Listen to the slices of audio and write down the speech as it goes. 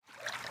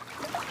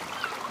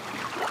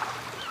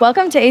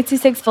Welcome to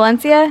 826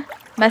 Valencia,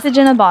 message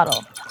in a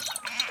bottle.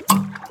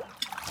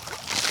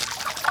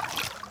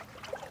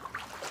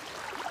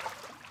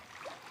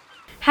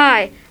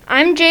 Hi,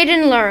 I'm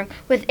Jaden Leung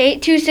with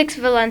 826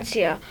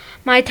 Valencia.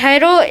 My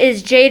title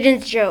is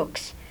Jaden's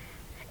Jokes.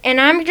 And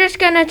I'm just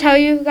going to tell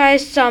you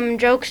guys some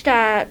jokes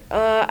that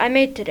I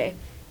made today.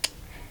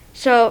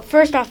 So,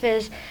 first off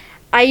is,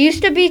 I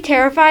used to be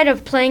terrified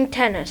of playing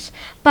tennis,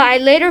 but I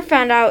later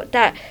found out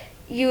that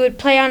you would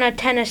play on a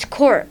tennis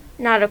court,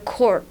 not a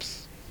corpse.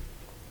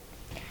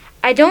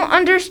 I don't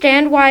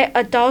understand why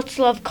adults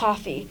love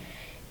coffee.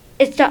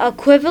 It's the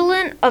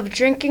equivalent of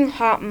drinking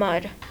hot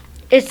mud.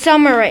 It's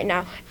summer right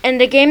now,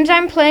 and the games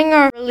I'm playing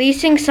are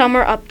releasing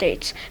summer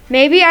updates.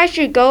 Maybe I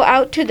should go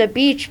out to the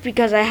beach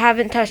because I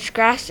haven't touched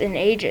grass in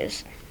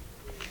ages.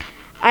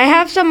 I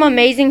have some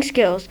amazing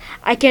skills.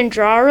 I can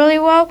draw really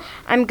well,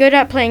 I'm good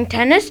at playing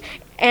tennis,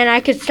 and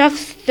I could stuff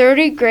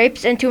 30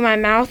 grapes into my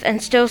mouth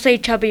and still say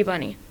chubby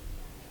bunny.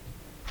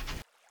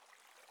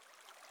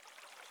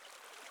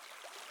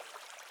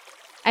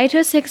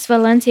 I26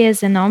 Valencia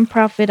is a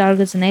non-profit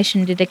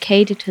organization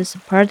dedicated to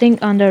supporting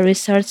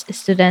under-researched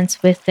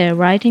students with their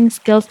writing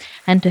skills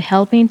and to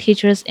helping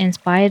teachers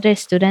inspire their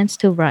students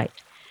to write.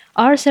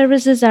 Our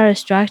services are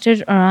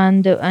structured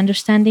around the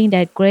understanding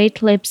that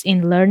great leaps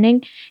in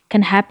learning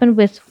can happen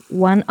with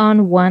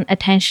one-on-one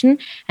attention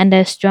and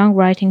that strong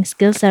writing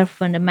skills are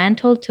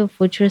fundamental to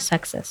future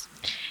success.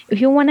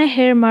 If you want to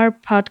hear more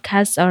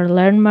podcasts or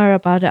learn more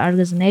about the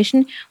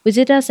organization,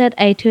 visit us at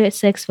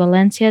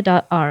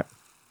a26valencia.org.